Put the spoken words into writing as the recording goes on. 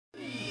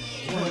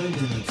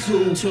and then a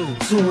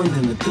two and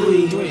then a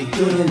three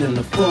and then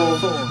a four,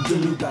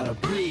 then you gotta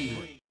breathe.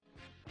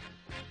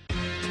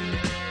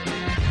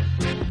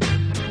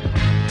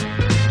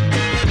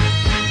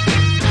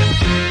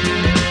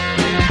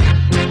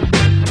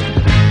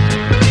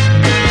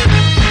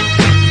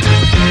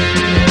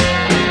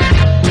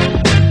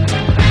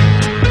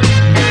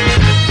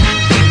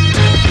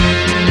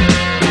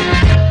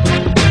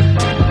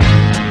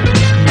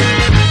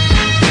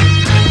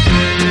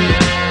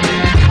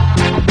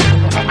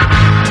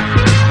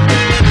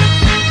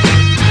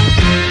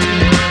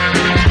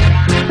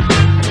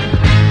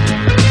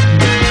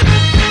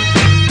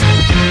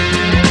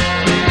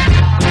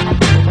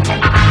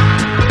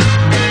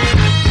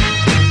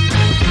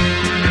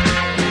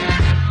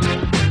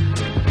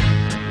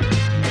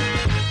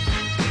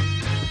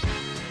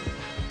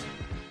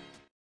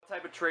 What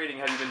type of training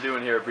have you been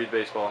doing here at Breathe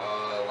Baseball?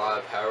 A lot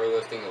of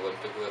powerlifting,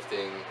 Olympic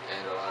lifting,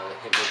 and a lot of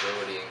hip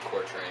mobility and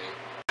core training.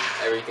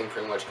 Everything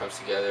pretty much comes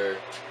together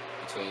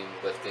between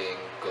lifting,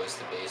 goes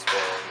to baseball,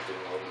 and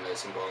doing all the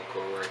medicine ball and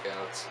core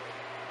workouts.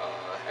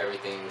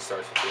 Everything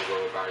starts with your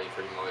lower body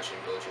pretty much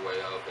and builds your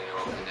way up, and it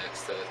all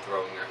connects to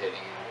throwing or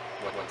hitting.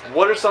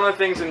 What are some of the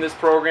things in this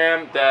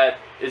program that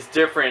is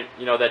different,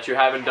 that you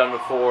haven't done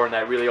before and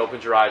that really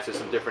opens your eyes to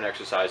some different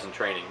exercise and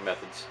training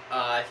methods?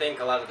 I think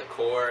a lot of the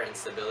core and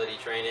stability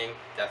training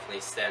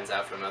definitely stands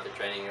out from other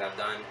training that I've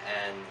done,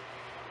 and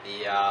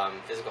the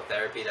physical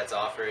therapy that's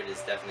offered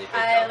is definitely a big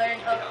help. I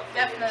learned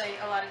definitely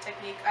a lot of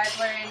technique. I've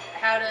learned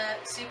how to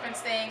sequence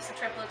things, the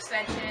triple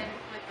extension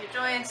with your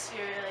joints,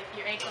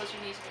 your ankles,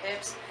 your knees, your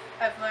hips.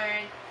 I've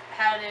learned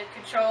how to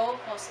control,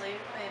 mostly,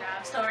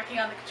 I'm still working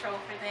on the control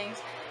for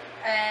things.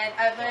 And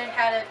I've learned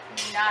how to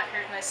not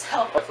hurt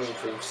myself. I've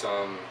improved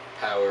some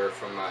power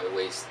from my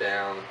waist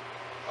down.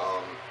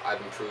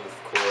 I've improved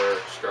core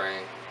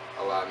strength.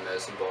 A lot of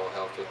medicine ball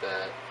helped with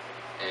that.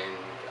 And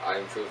I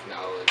improved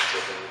knowledge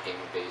within the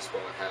game of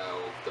baseball and how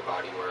the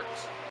body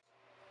works.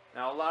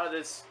 Now, a lot of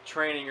this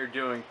training you're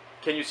doing,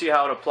 can you see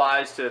how it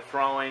applies to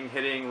throwing,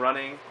 hitting,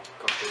 running?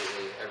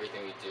 Completely.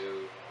 Everything we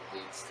do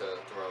leads to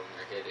throwing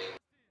or hitting.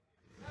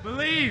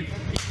 Believe!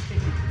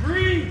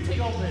 Breathe!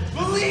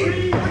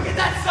 Believe! Look at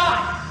that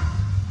side!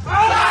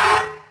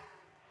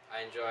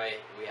 I enjoy,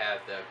 we have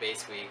the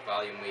base week,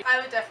 volume week. I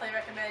would definitely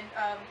recommend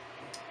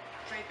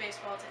Breathe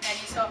Baseball to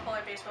any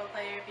softball or baseball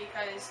player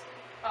because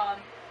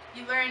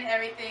you learn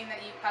everything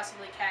that you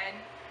possibly can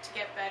to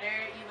get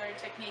better. You learn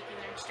technique, you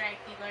learn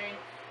strength, you learn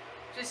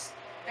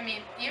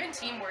even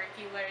teamwork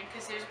you learn,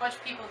 because there's a bunch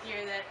of people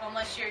here that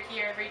unless you're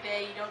here every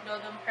day, you don't know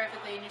them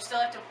perfectly, and you still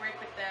have to work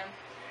with them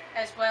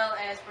as well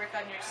as work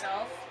on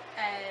yourself.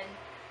 And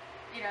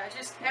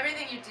just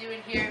everything you do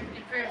in here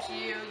improves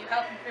you, you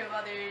help improve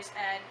others,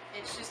 and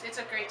it's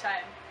a great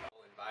time. The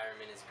whole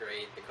environment is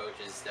great. The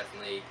coaches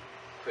definitely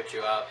put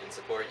you up and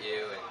support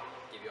you and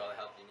give you all the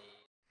help you need.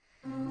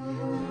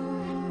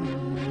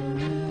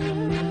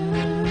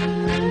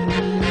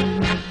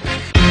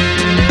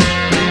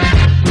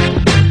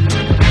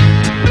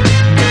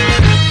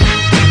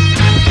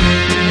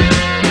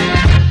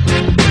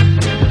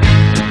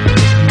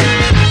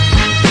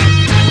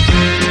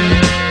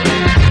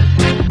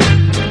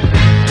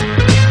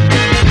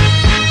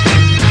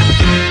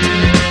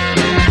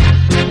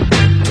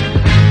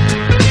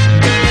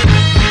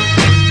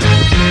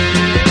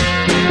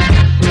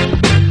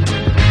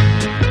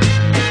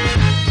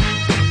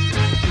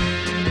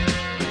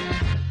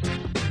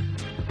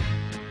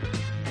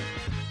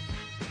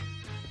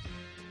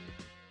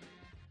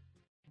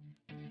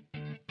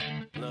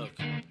 Look,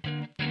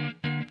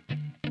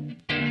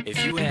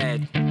 if you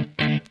had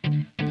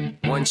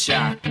one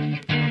shot,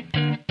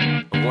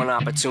 or one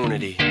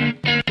opportunity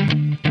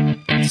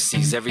to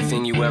seize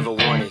everything you ever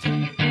wanted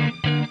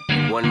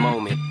in one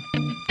moment,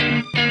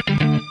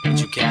 did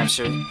you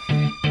capture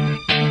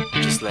it?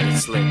 Just let it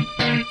slip.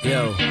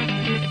 Yo.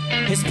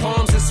 His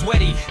palms are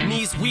sweaty,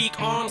 knees weak,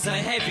 arms are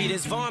heavy.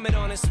 There's vomit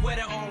on his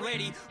sweater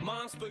already.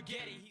 Mom's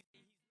spaghetti.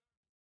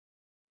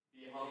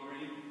 Be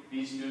hungry,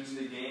 be students of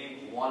the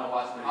game, want to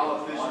watch videos. How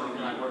efficiently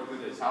can I work through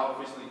this? How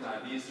efficiently can I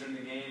be a student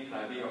of the game? Can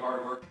I be a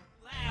hard worker?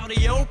 Loud,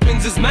 he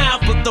opens his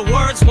mouth, but the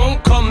words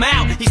won't come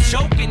out. He's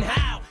choking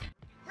how?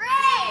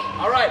 Breathe!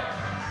 All right,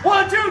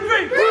 1, 2,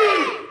 3,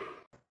 breathe!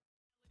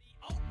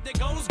 Oh, there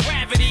goes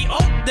gravity.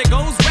 Oh, there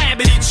goes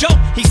rabbit. He choke.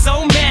 He's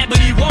so mad, but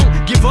he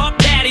won't give up.